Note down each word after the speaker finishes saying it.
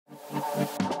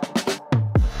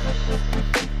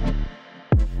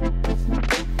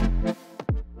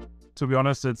to be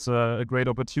honest, it's a great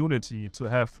opportunity to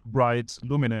have bright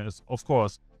luminaires. Of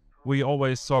course, we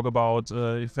always talk about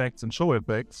effects and show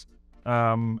effects,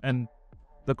 and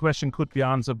the question could be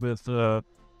answered with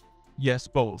yes,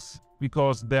 both,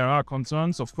 because there are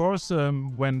concerns, of course,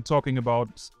 when talking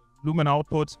about lumen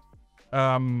output.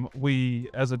 We,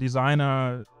 as a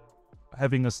designer,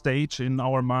 having a stage in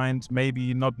our mind,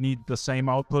 maybe not need the same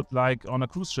output like on a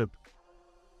cruise ship.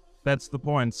 That's the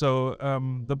point. So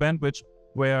the bandwidth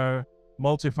where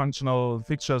multifunctional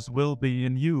fixtures will be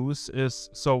in use is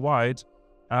so wide.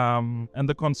 And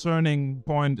the concerning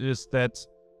point is that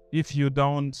if you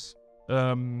don't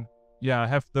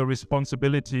have the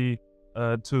responsibility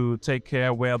to take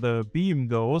care where the beam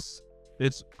goes,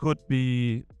 it could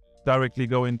be directly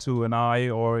go into an eye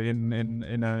or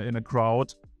in a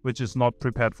crowd, which is not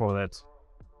prepared for that.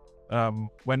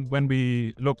 When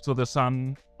we look to the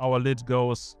sun, our lid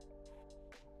goes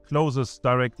closes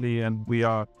directly, and we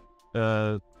are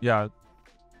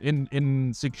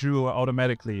in secure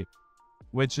automatically,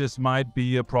 which might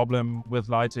be a problem with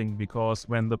lighting, because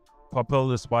when the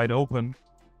pupil is wide open,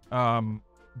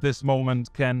 this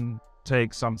moment can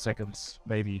take some seconds.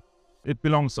 Maybe it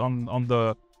belongs on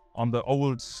the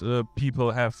old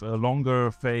people have a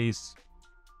longer phase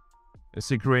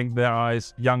securing their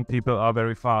eyes. Young people are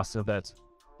very fast at that.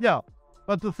 Yeah,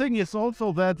 but the thing is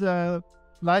also that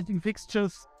lighting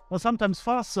fixtures are sometimes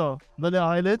faster than the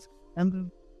eyelid and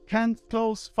can't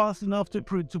close fast enough to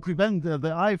prevent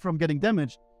the eye from getting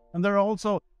damaged. And there are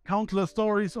also countless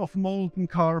stories of molten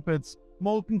carpets,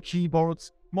 molten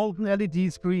keyboards, molten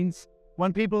LED screens,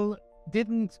 when people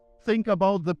didn't think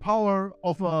about the power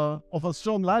of a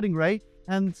strong lighting ray.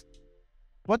 And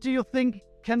what do you think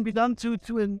can be done to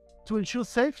ensure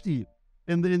safety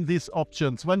in these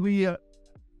options? When we,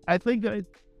 I think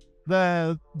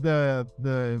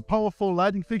the powerful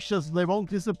lighting fixtures, they won't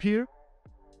disappear.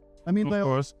 I mean, of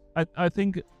course, I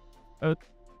think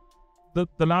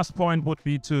the last point would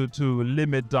be to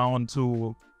limit down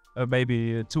to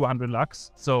maybe 200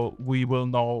 lux, so we will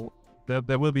know that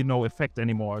there will be no effect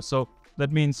anymore. So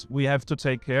that means we have to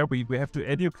take care. We have to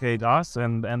educate us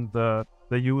and the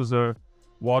user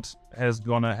what has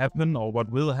gonna happen or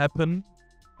what will happen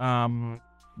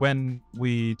when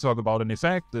we talk about an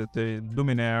effect. The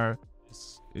luminaire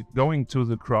is going to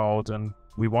the crowd and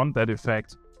we want that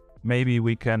effect. Maybe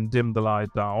we can dim the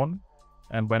light down,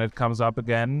 and when it comes up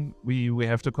again, we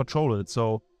have to control it.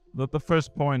 So the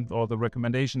first point or the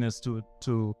recommendation is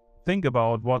to think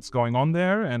about what's going on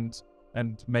there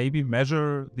and maybe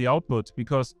measure the output,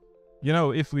 because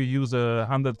if we use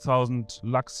 100,000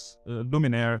 lux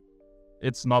luminaire,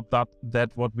 it's not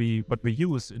that what we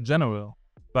use in general,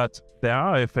 but there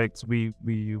are effects we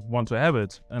want to have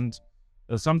it, and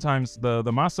sometimes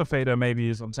the master fader maybe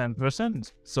is on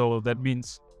 10%, so that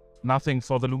means nothing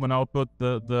for the lumen output.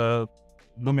 The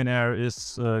luminaire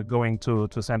is going to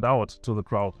send out to the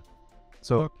crowd.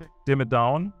 So okay. Dim it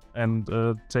down and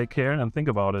take care and think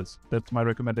about it. That's my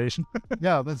recommendation.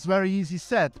 Yeah, that's very easy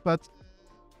said, but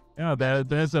yeah,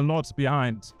 there's a lot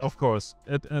behind. Of course,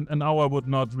 an hour would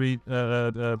not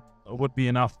would be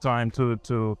enough time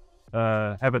to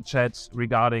have a chat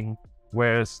regarding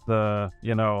where's the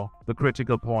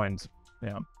critical point.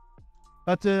 Yeah.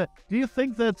 But do you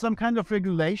think that some kind of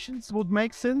regulations would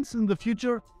make sense in the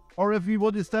future? Or if we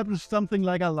would establish something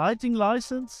like a lighting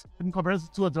license in comparison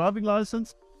to a driving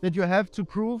license, that you have to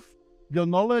prove your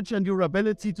knowledge and your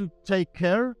ability to take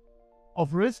care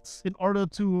of risks in order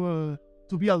to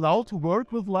be allowed to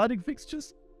work with lighting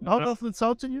fixtures? How does it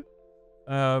sound to you?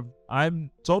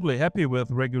 I'm totally happy with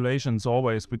regulations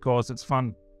always, because it's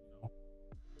fun.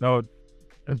 No,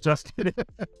 just kidding.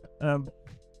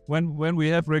 When we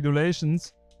have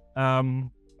regulations,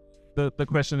 the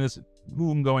question is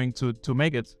whom going to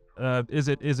make it. Is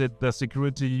it the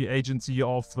security agency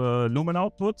of lumen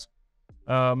output,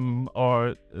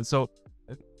 or so?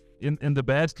 In the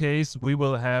bad case, we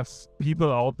will have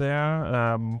people out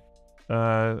there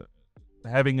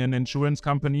having an insurance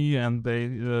company, and they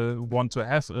want to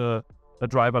have a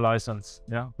driver license.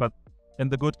 Yeah, but in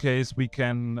the good case, we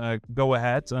can go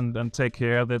ahead and take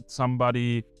care that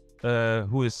somebody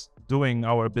who is doing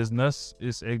our business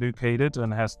is educated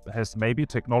and has maybe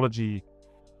technology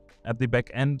at the back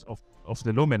end of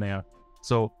the luminaire.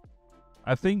 So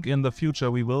I think in the future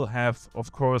we will have,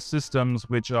 of course, systems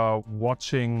which are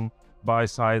watching by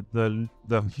side the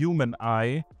human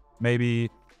eye,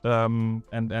 maybe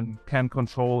and can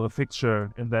control a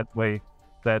fixture in that way,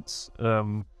 that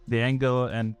the angle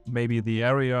and maybe the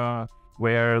area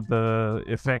where the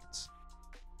effect,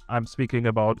 I'm speaking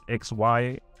about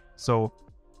XY, so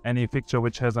any fixture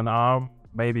which has an arm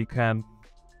maybe can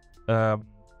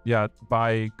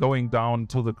by going down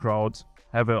to the crowd,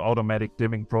 have an automatic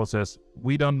dimming process.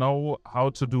 We don't know how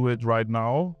to do it right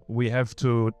now. We have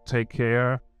to take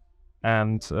care,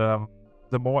 and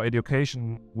the more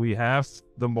education we have,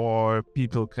 the more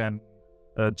people can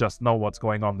just know what's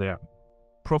going on there.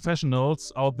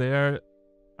 Professionals out there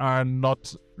are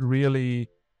not really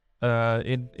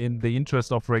in the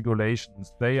interest of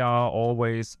regulations. They are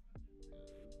always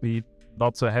be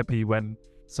not so happy when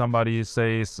somebody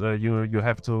says you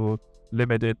have to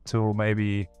limit it to,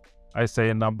 maybe I say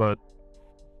a number,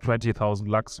 20,000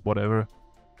 lux, whatever.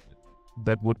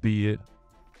 That would be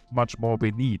much more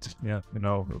we need. Yeah, you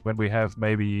know, when we have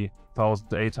maybe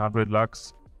 1,800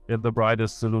 lux in the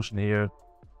brightest solution here.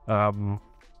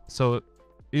 So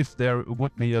if there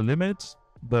would be a limit,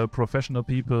 the professional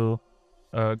people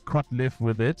could live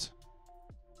with it.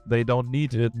 They don't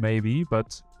need it maybe,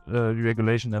 but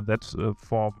regulation in that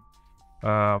form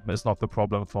is not the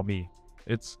problem for me.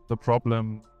 It's the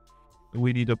problem.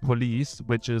 We need a police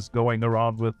which is going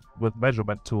around with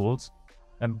measurement tools,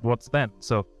 and what's then?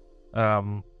 So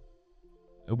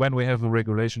when we have a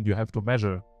regulation, you have to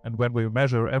measure, and when we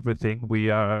measure everything, we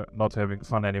are not having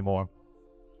fun anymore.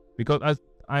 Because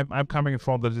I'm coming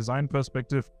from the design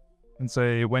perspective, and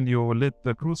say when you lit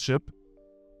the cruise ship,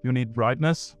 you need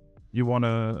brightness. You want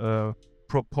a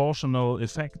proportional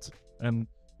effect, and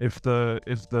if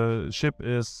the ship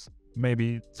is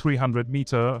maybe 300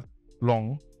 meter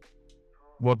long,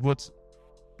 what would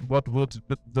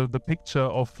the picture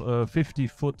of a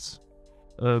 50-foot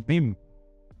beam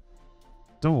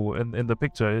do in the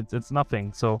picture? It's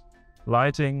nothing. So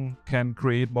lighting can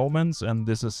create moments, and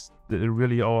this is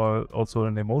really also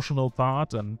an emotional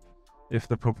part. And if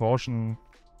the proportion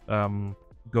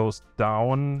goes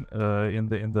down in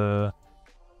the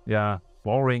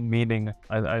boring meaning,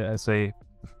 I say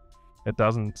it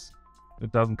doesn't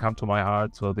come to my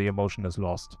heart, so the emotion is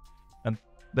lost. And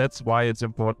that's why it's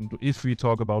important, if we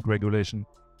talk about regulation,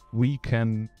 we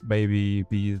can maybe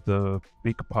be the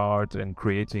big part in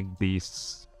creating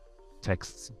these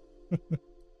texts.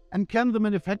 And can the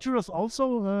manufacturers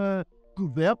also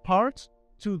do their part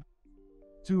to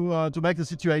make the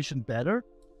situation better?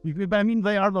 I mean,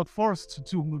 they are not forced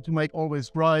to make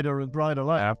always brighter and brighter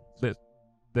light.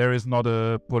 There is not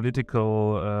a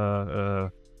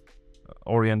political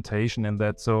orientation in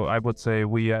that. So I would say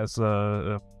we as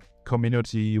a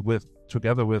community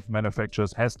together with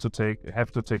manufacturers have to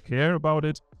take care about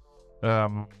it,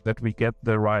 that we get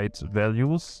the right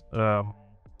values.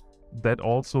 That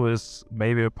also is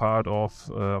maybe a part of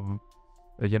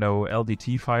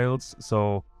LDT files.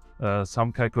 So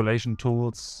some calculation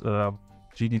tools,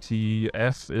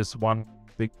 GDTF is one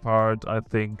big part, I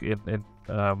think, in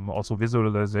also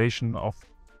visualization of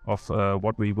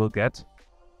what we will get.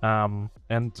 And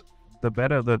the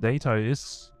better the data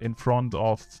is in front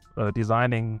of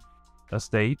designing a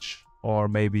stage or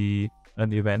maybe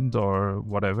an event or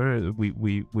whatever,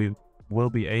 we will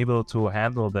be able to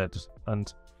handle that.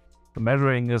 And the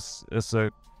measuring is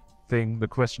a thing, the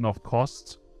question of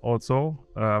cost also,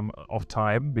 of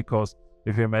time, because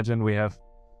if you imagine we have,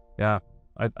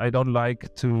 I don't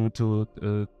like to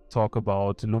talk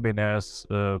about luminaires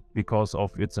because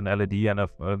of it's an LED and a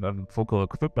focal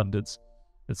equipment.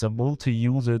 It's a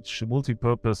multi-usage,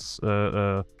 multi-purpose.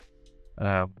 I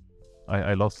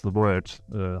lost the word.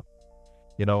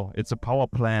 It's a power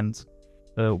plant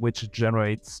which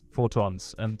generates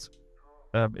photons, and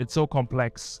it's so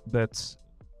complex that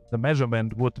the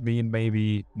measurement would mean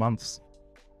maybe months.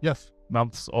 Yes,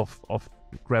 months of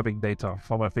grabbing data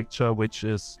from a picture which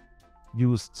is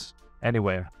used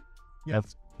anywhere.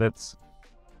 Yes. That's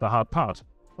the hard part.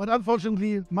 But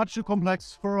unfortunately, much too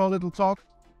complex for our little talk.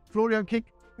 Florian Kick,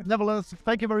 nevertheless,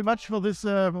 thank you very much for this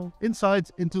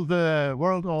insight into the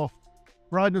world of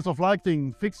brightness of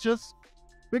lighting fixtures.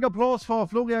 Big applause for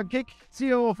Florian Kick,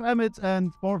 CEO of EMIT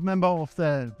and board member of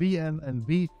the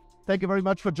VLLV. Thank you very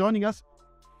much for joining us.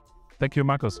 Thank you,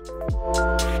 Markus.